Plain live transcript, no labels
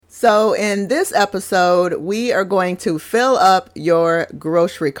So in this episode, we are going to fill up your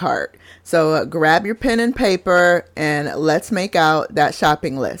grocery cart. So grab your pen and paper and let's make out that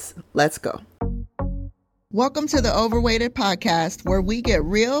shopping list. Let's go. Welcome to the Overweighted Podcast, where we get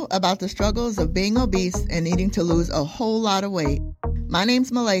real about the struggles of being obese and needing to lose a whole lot of weight. My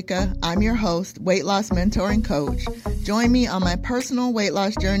name's Malika. I'm your host, weight loss mentor and coach. Join me on my personal weight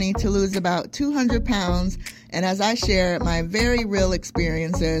loss journey to lose about 200 pounds, and as I share my very real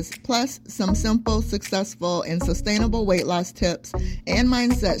experiences, plus some simple, successful, and sustainable weight loss tips and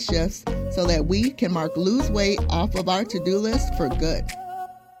mindset shifts so that we can mark lose weight off of our to-do list for good.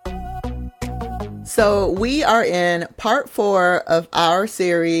 So we are in part 4 of our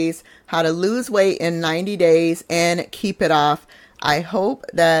series, How to Lose Weight in 90 Days and Keep It Off. I hope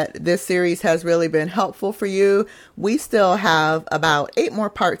that this series has really been helpful for you. We still have about 8 more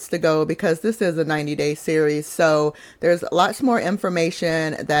parts to go because this is a 90-day series. So there's lots more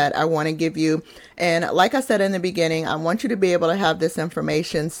information that I want to give you. And like I said in the beginning, I want you to be able to have this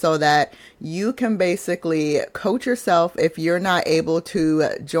information so that you can basically coach yourself if you're not able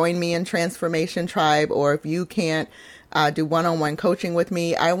to join me in Transformation Tribe, or if you can't do one-on-one coaching with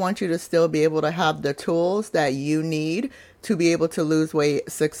me. I want you to still be able to have the tools that you need to be able to lose weight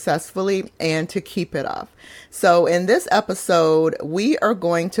successfully and to keep it off. So in this episode, we are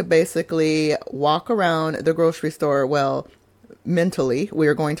going to basically walk around the grocery store. Well, mentally, we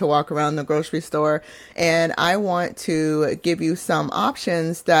are going to walk around the grocery store, and I want to give you some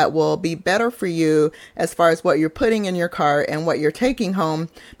options that will be better for you as far as what you're putting in your cart and what you're taking home.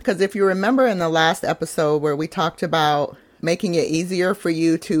 Because if you remember in the last episode where we talked about making it easier for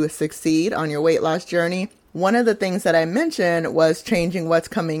you to succeed on your weight loss journey, one of the things that I mentioned was changing what's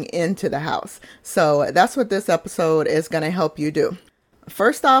coming into the house. So that's what this episode is going to help you do.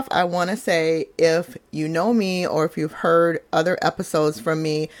 First off, I want to say, if you know me or if you've heard other episodes from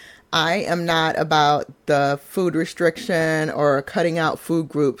me, I am not about the food restriction or cutting out food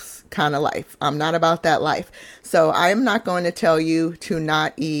groups kind of life. I'm not about that life. So I am not going to tell you to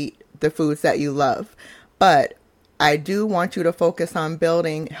not eat the foods that you love. But I do want you to focus on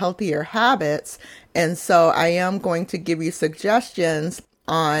building healthier habits. And so I am going to give you suggestions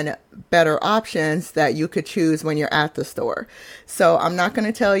on better options that you could choose when you're at the store. So I'm not going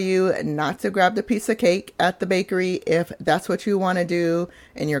to tell you not to grab the piece of cake at the bakery. If that's what you want to do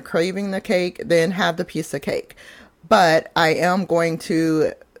and you're craving the cake, then have the piece of cake. But I am going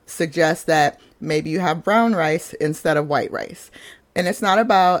to suggest that maybe you have brown rice instead of white rice. And it's not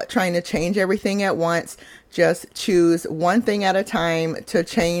about trying to change everything at once. Just choose one thing at a time to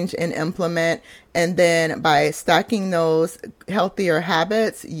change and implement. And then by stacking those healthier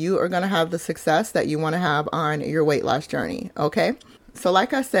habits, you are going to have the success that you want to have on your weight loss journey. Okay? So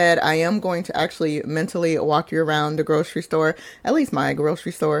like I said, I am going to actually mentally walk you around the grocery store, at least my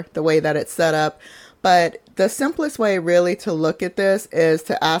grocery store, the way that it's set up. But the simplest way really to look at this is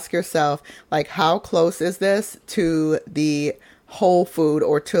to ask yourself, like, how close is this to the whole food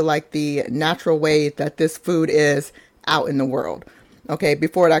or to like the natural way that this food is out in the world, okay,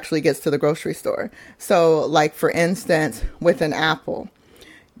 before it actually gets to the grocery store. So like, for instance, with an apple,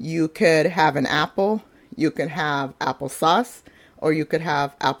 you could have an apple, you could have applesauce, or you could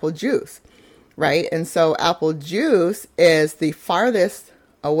have apple juice, right? And so apple juice is the farthest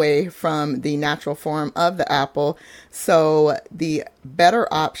away from the natural form of the apple. So the better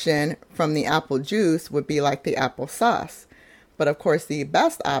option from the apple juice would be like the applesauce. But of course, the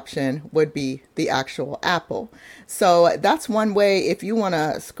best option would be the actual apple. So that's one way. If you want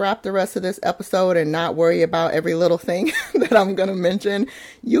to scrap the rest of this episode and not worry about every little thing that I'm going to mention,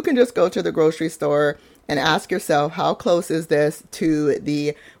 you can just go to the grocery store and ask yourself, how close is this to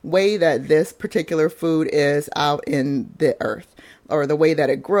the way that this particular food is out in the earth, or the way that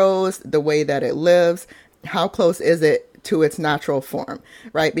it grows, the way that it lives? How close is it to its natural form,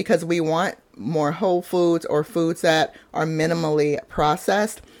 right? Because we want more whole foods or foods that are minimally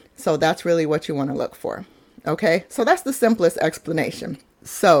processed. So that's really what you want to look for. Okay, so that's the simplest explanation.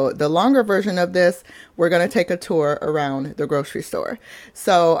 So the longer version of this, we're going to take a tour around the grocery store.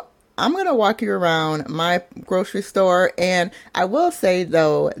 So I'm going to walk you around my grocery store. And I will say,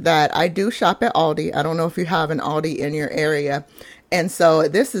 though, that I do shop at Aldi. I don't know if you have an Aldi in your area. And so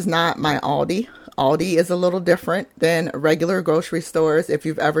this is not my Aldi. Aldi is a little different than regular grocery stores. If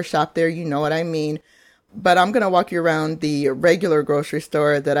you've ever shopped there, you know what I mean. But I'm going to walk you around the regular grocery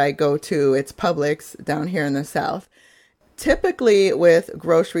store that I go to. It's Publix down here in the South. Typically with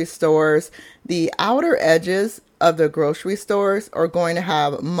grocery stores, the outer edges of the grocery stores are going to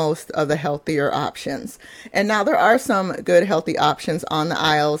have most of the healthier options. And now there are some good healthy options on the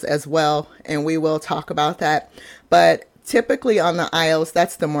aisles as well, and we will talk about that. But Typically on the aisles,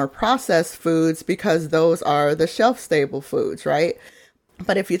 that's the more processed foods because those are the shelf stable foods, right?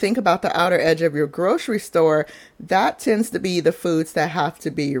 But if you think about the outer edge of your grocery store, that tends to be the foods that have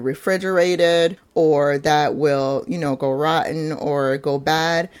to be refrigerated or that will, go rotten or go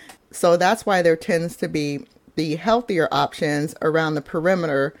bad. So that's why there tends to be the healthier options around the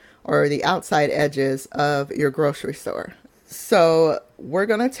perimeter or the outside edges of your grocery store. So we're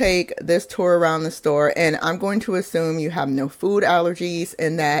going to take this tour around the store, and I'm going to assume you have no food allergies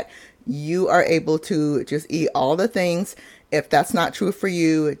and that you are able to just eat all the things. If that's not true for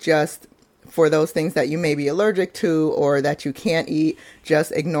you, just for those things that you may be allergic to or that you can't eat,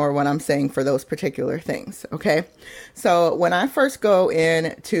 just ignore what I'm saying for those particular things, okay? So when I first go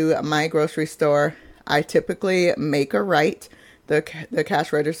into my grocery store, I typically make a right. The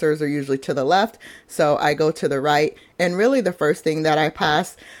cash registers are usually to the left, so I go to the right. And really the first thing that I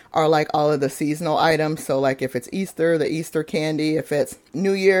pass are like all of the seasonal items. So like if it's Easter, the Easter candy. If it's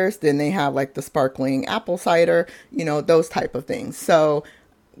New Year's, then they have like the sparkling apple cider, those type of things. So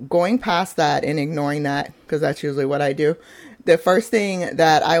going past that and ignoring that, because that's usually what I do, the first thing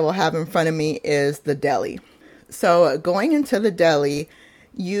that I will have in front of me is the deli. So going into the deli,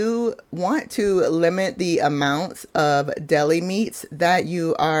 you want to limit the amounts of deli meats that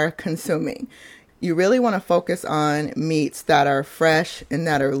you are consuming. You really want to focus on meats that are fresh and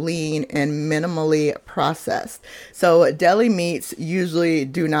that are lean and minimally processed. So deli meats usually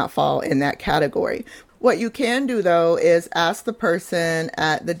do not fall in that category. What you can do, though, is ask the person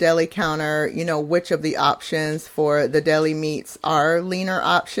at the deli counter, which of the options for the deli meats are leaner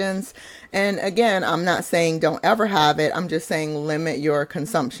options. And again, I'm not saying don't ever have it. I'm just saying limit your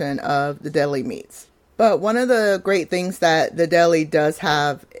consumption of the deli meats. But one of the great things that the deli does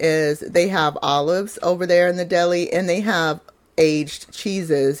have is they have olives over there in the deli, and they have aged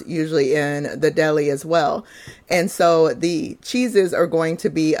cheeses usually in the deli as well. And so the cheeses are going to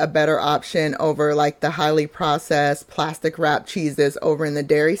be a better option over like the highly processed plastic wrapped cheeses over in the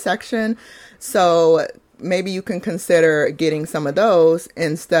dairy section. So maybe you can consider getting some of those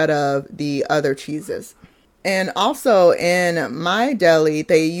instead of the other cheeses. And also in my deli,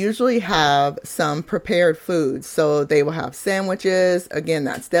 they usually have some prepared foods. So they will have sandwiches. Again,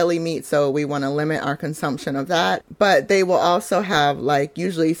 that's deli meat, so we want to limit our consumption of that. But they will also have like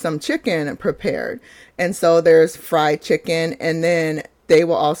usually some chicken prepared. And so there's fried chicken, and then they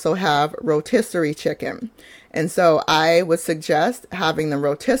will also have rotisserie chicken. And so I would suggest having the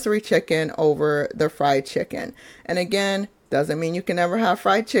rotisserie chicken over the fried chicken. And again, doesn't mean you can never have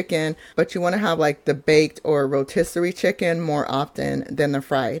fried chicken, but you want to have like the baked or rotisserie chicken more often than the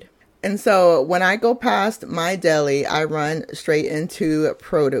fried. And so when I go past my deli, I run straight into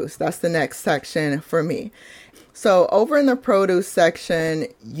produce. That's the next section for me. So over in the produce section,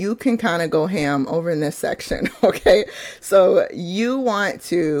 you can kind of go ham over in this section, okay? So you want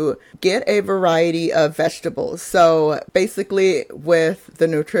to get a variety of vegetables. So basically with the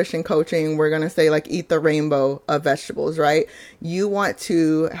nutrition coaching, we're going to say like eat the rainbow of vegetables, right? You want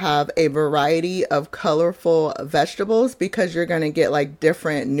to have a variety of colorful vegetables because you're going to get like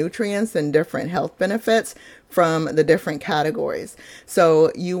different nutrients and different health benefits from the different categories.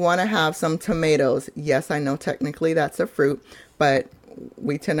 So you want to have some tomatoes. Yes, I know technically that's a fruit, but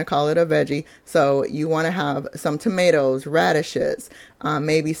we tend to call it a veggie. So you want to have some tomatoes, radishes,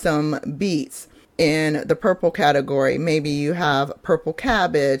 maybe some beets. In the purple category, maybe you have purple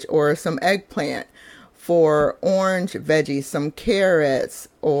cabbage or some eggplant. For orange veggies, some carrots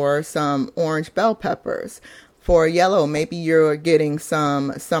or some orange bell peppers. For yellow, maybe you're getting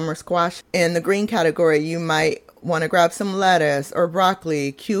some summer squash. In the green category, you might want to grab some lettuce or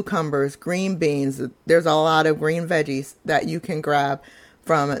broccoli, cucumbers, green beans. There's a lot of green veggies that you can grab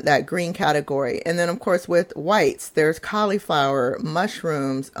from that green category. And then, of course, with whites, there's cauliflower,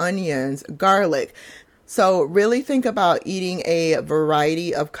 mushrooms, onions, garlic. So really think about eating a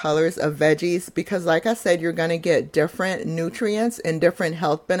variety of colors of veggies because like I said, you're going to get different nutrients and different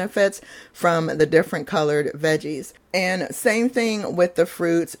health benefits from the different colored veggies. And same thing with the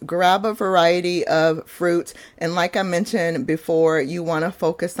fruits. Grab a variety of fruits. And like I mentioned before, you want to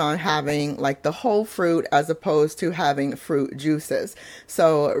focus on having like the whole fruit as opposed to having fruit juices.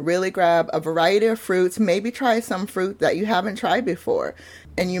 So really grab a variety of fruits. Maybe try some fruit that you haven't tried before.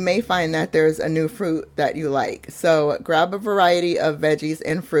 And you may find that there's a new fruit that you like. So grab a variety of veggies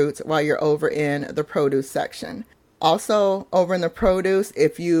and fruits while you're over in the produce section. Also, over in the produce,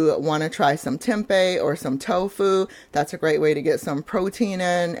 if you want to try some tempeh or some tofu, that's a great way to get some protein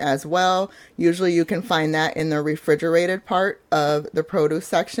in as well. Usually you can find that in the refrigerated part of the produce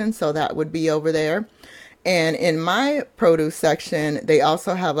section, so that would be over there. And in my produce section, they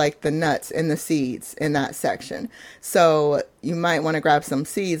also have like the nuts and the seeds in that section. So you might want to grab some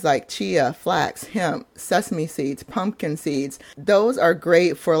seeds like chia, flax, hemp, sesame seeds, pumpkin seeds. Those are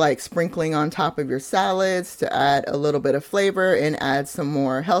great for like sprinkling on top of your salads to add a little bit of flavor and add some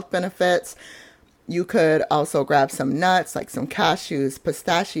more health benefits. You could also grab some nuts like some cashews,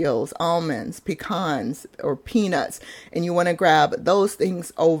 pistachios, almonds, pecans, or peanuts. And you want to grab those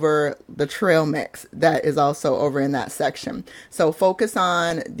things over the trail mix that is also over in that section. So focus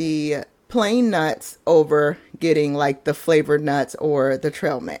on the plain nuts over getting like the flavored nuts or the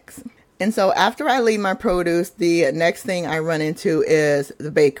trail mix. And so after I leave my produce, the next thing I run into is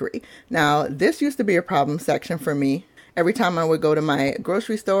the bakery. Now, this used to be a problem section for me. Every time I would go to my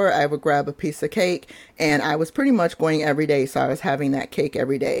grocery store, I would grab a piece of cake, and I was pretty much going every day, so I was having that cake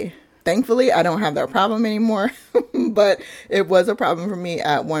every day. Thankfully, I don't have that problem anymore, but it was a problem for me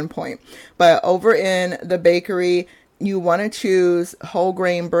at one point. But over in the bakery, you want to choose whole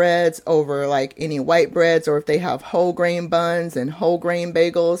grain breads over like any white breads, or if they have whole grain buns and whole grain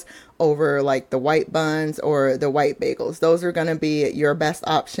bagels over like the white buns or the white bagels. Those are going to be your best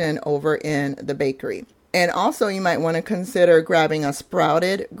option over in the bakery. And also you might want to consider grabbing a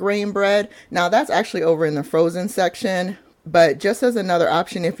sprouted grain bread. Now that's actually over in the frozen section, but just as another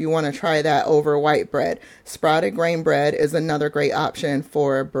option if you want to try that over white bread, sprouted grain bread is another great option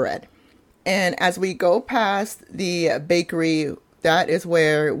for bread. And as we go past the bakery, that is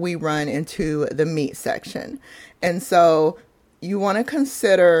where we run into the meat section. And so you want to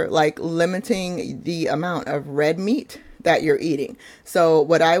consider like limiting the amount of red meat that you're eating. So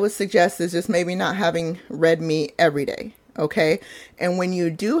what I would suggest is just maybe not having red meat every day. Okay. And when you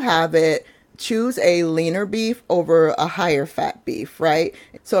do have it, choose a leaner beef over a higher fat beef, right?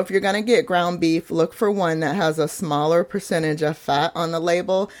 So if you're going to get ground beef, look for one that has a smaller percentage of fat on the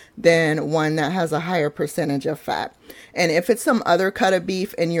label than one that has a higher percentage of fat. And if it's some other cut of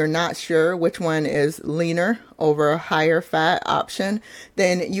beef and you're not sure which one is leaner over a higher fat option,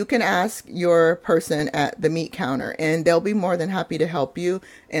 then you can ask your person at the meat counter and they'll be more than happy to help you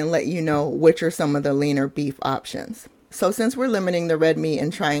and let you know which are some of the leaner beef options. So since we're limiting the red meat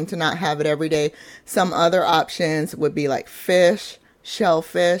and trying to not have it every day, some other options would be like fish,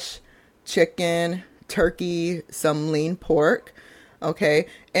 shellfish, chicken, turkey, some lean pork. Okay.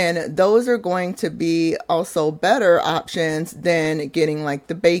 And those are going to be also better options than getting like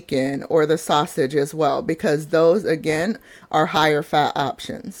the bacon or the sausage as well, because those again are higher fat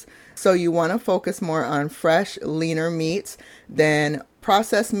options. So you want to focus more on fresh, leaner meats than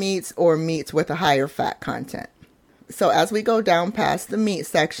processed meats or meats with a higher fat content. So as we go down past the meat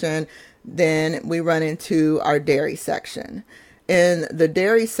section, then we run into our dairy section. In the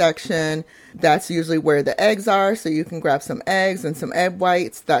dairy section, that's usually where the eggs are. So you can grab some eggs and some egg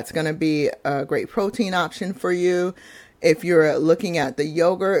whites. That's going to be a great protein option for you. If you're looking at the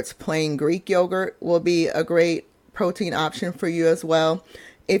yogurts, plain Greek yogurt will be a great protein option for you as well.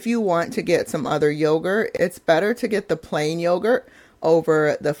 If you want to get some other yogurt, it's better to get the plain yogurt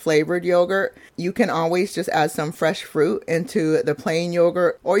over the flavored yogurt. You can always just add some fresh fruit into the plain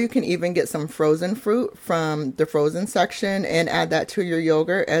yogurt, or you can even get some frozen fruit from the frozen section and add that to your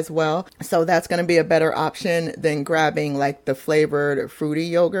yogurt as well. So that's going to be a better option than grabbing like the flavored fruity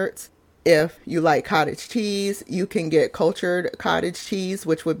yogurts. If you like cottage cheese, you can get cultured cottage cheese,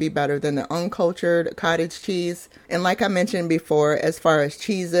 which would be better than the uncultured cottage cheese. And like I mentioned before, as far as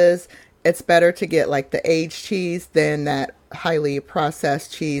cheeses, it's better to get like the aged cheese than that highly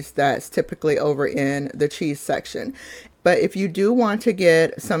processed cheese that's typically over in the cheese section. But if you do want to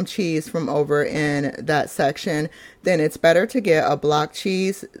get some cheese from over in that section, then it's better to get a block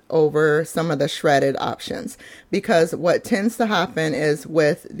cheese over some of the shredded options. Because what tends to happen is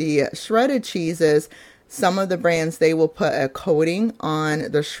with the shredded cheeses, some of the brands, they will put a coating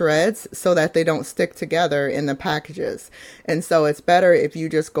on the shreds so that they don't stick together in the packages. And so it's better if you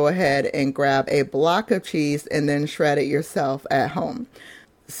just go ahead and grab a block of cheese and then shred it yourself at home.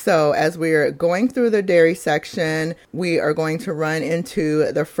 So as we're going through the dairy section, we are going to run into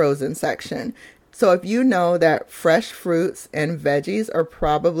the frozen section. So if you know that fresh fruits and veggies are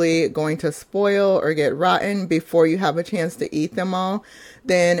probably going to spoil or get rotten before you have a chance to eat them all,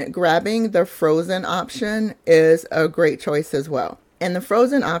 then grabbing the frozen option is a great choice as well. And the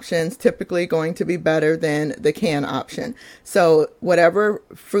frozen option's typically going to be better than the canned option. So whatever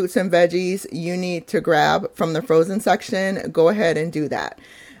fruits and veggies you need to grab from the frozen section, go ahead and do that.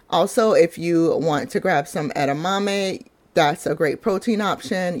 Also, if you want to grab some edamame, that's a great protein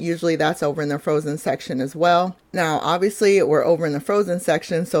option. Usually that's over in the frozen section as well. Now, obviously we're over in the frozen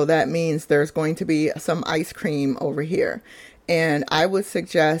section, so that means there's going to be some ice cream over here. And I would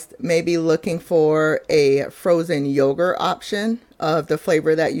suggest maybe looking for a frozen yogurt option of the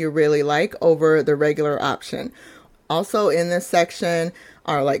flavor that you really like over the regular option. Also in this section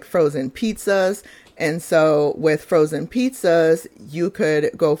are like frozen pizzas. And so with frozen pizzas, you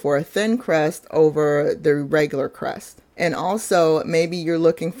could go for a thin crust over the regular crust. And also maybe you're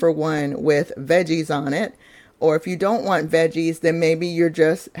looking for one with veggies on it. Or if you don't want veggies, then maybe you're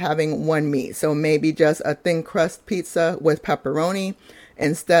just having one meat. So maybe just a thin crust pizza with pepperoni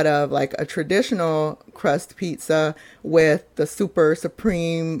instead of like a traditional crust pizza with the super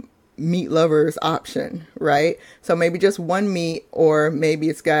supreme meat lovers option, right? So maybe just one meat, or maybe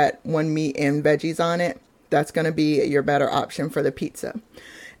it's got one meat and veggies on it. That's going to be your better option for the pizza.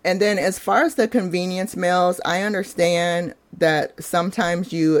 And then as far as the convenience meals, I understand that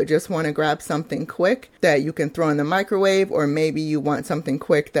sometimes you just want to grab something quick that you can throw in the microwave, or maybe you want something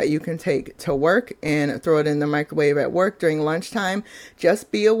quick that you can take to work and throw it in the microwave at work during lunchtime.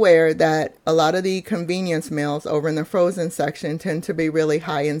 Just be aware that a lot of the convenience meals over in the frozen section tend to be really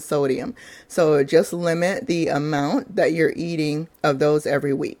high in sodium. So just limit the amount that you're eating of those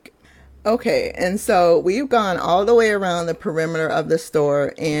every week. Okay, and so we've gone all the way around the perimeter of the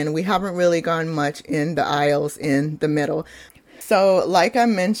store, and we haven't really gone much in the aisles in the middle. So like I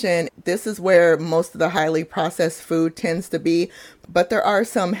mentioned, this is where most of the highly processed food tends to be, but there are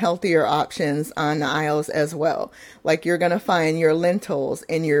some healthier options on the aisles as well. Like you're going to find your lentils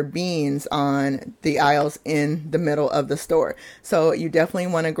and your beans on the aisles in the middle of the store. So you definitely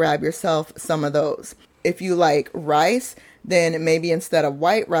want to grab yourself some of those. If you like rice, then maybe instead of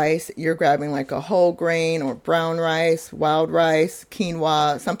white rice, you're grabbing like a whole grain or brown rice, wild rice,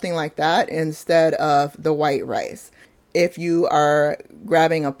 quinoa, something like that instead of the white rice. If you are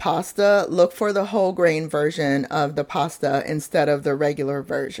grabbing a pasta, look for the whole grain version of the pasta instead of the regular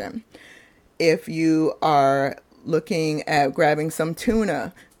version. If you are looking at grabbing some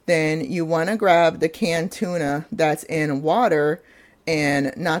tuna, then you want to grab the canned tuna that's in water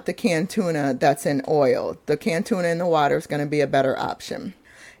and not the canned tuna that's in oil. The canned tuna in the water is going to be a better option.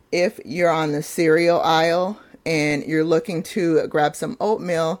 If you're on the cereal aisle and you're looking to grab some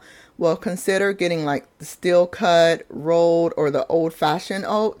oatmeal, well, consider getting like the steel cut, rolled, or the old-fashioned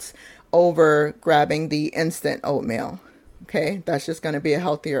oats over grabbing the instant oatmeal. Okay, that's just going to be a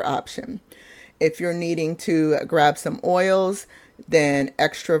healthier option. If you're needing to grab some oils, then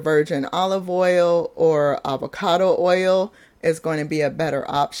extra virgin olive oil or avocado oil is going to be a better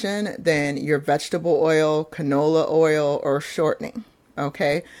option than your vegetable oil, canola oil, or shortening.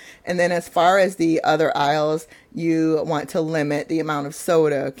 Okay. And then as far as the other aisles, you want to limit the amount of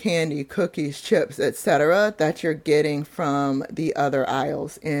soda, candy, cookies, chips, etc. that you're getting from the other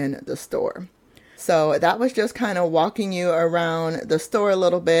aisles in the store. So that was just kind of walking you around the store a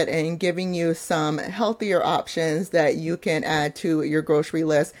little bit and giving you some healthier options that you can add to your grocery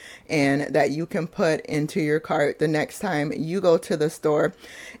list and that you can put into your cart the next time you go to the store.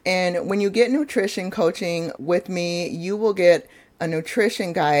 And when you get nutrition coaching with me, you will get a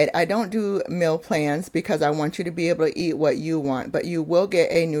nutrition guide. I don't do meal plans because I want you to be able to eat what you want, but you will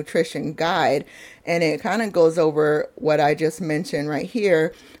get a nutrition guide, and it kind of goes over what I just mentioned right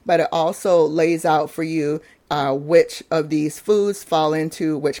here, but it also lays out for you which of these foods fall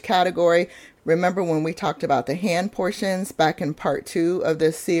into which category. Remember when we talked about the hand portions back in part 2 of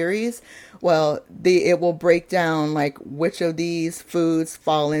this series? Well, it will break down like which of these foods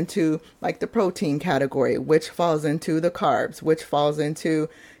fall into like the protein category, which falls into the carbs, which falls into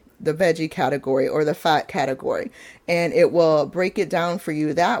the veggie category or the fat category. And it will break it down for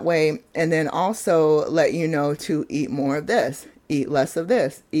you that way, and then also let you know to eat more of this, eat less of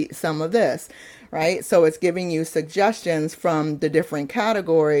this, eat some of this. Right? So it's giving you suggestions from the different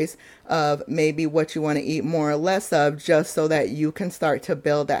categories of maybe what you want to eat more or less of, just so that you can start to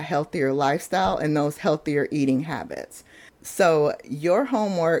build that healthier lifestyle and those healthier eating habits. So your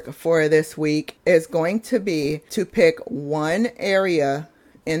homework for this week is going to be to pick one area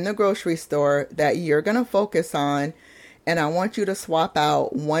in the grocery store that you're going to focus on. And I want you to swap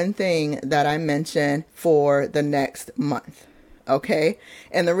out one thing that I mentioned for the next month. Okay.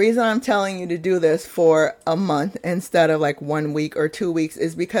 And the reason I'm telling you to do this for a month instead of like 1 week or 2 weeks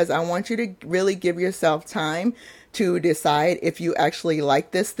is because I want you to really give yourself time to decide if you actually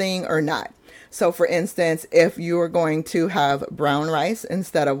like this thing or not. So for instance, if you're going to have brown rice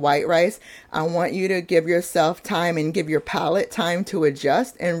instead of white rice, I want you to give yourself time and give your palate time to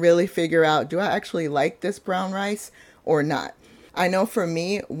adjust and really figure out, do I actually like this brown rice or not? I know for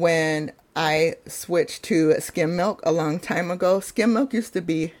me, when I switched to skim milk a long time ago. Skim milk used to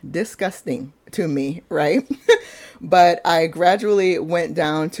be disgusting to me, right? But I gradually went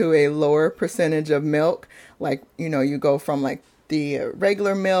down to a lower percentage of milk. Like, you go from like the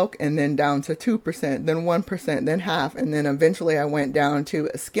regular milk and then down to 2%, then 1%, then half. And then eventually I went down to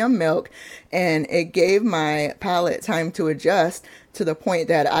skim milk, and it gave my palate time to adjust to the point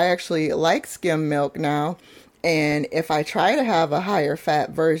that I actually like skim milk now. And if I try to have a higher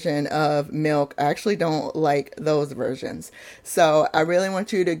fat version of milk, I actually don't like those versions. So I really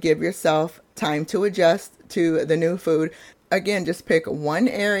want you to give yourself time to adjust to the new food. Again, just pick one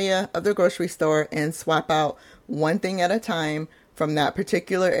area of the grocery store and swap out one thing at a time from that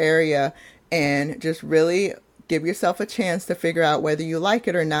particular area, and just really give yourself a chance to figure out whether you like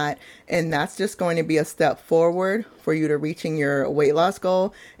it or not. And that's just going to be a step forward for you to reaching your weight loss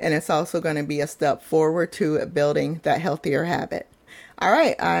goal. And it's also going to be a step forward to building that healthier habit. All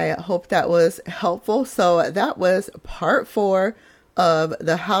right. I hope that was helpful. So that was part 4 of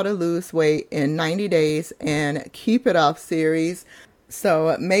the How to Lose Weight in 90 Days and Keep It Off series.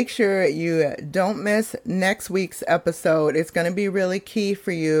 So make sure you don't miss next week's episode. It's going to be really key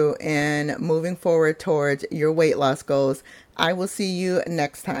for you in moving forward towards your weight loss goals. I will see you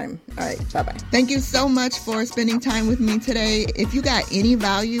next time. All right, bye-bye. Thank you so much for spending time with me today. If you got any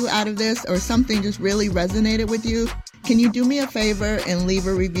value out of this or something just really resonated with you, can you do me a favor and leave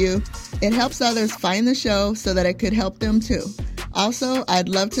a review? It helps others find the show so that it could help them too. Also, I'd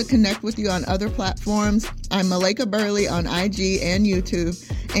love to connect with you on other platforms. I'm Malaika Burley on IG and YouTube.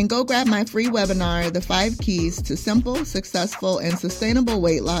 And go grab my free webinar, The 5 Keys to Simple, Successful, and Sustainable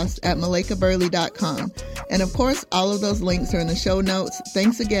Weight Loss at malaikaburley.com. And of course, all of those links are in the show notes.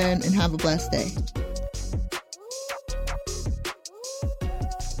 Thanks again and have a blessed day.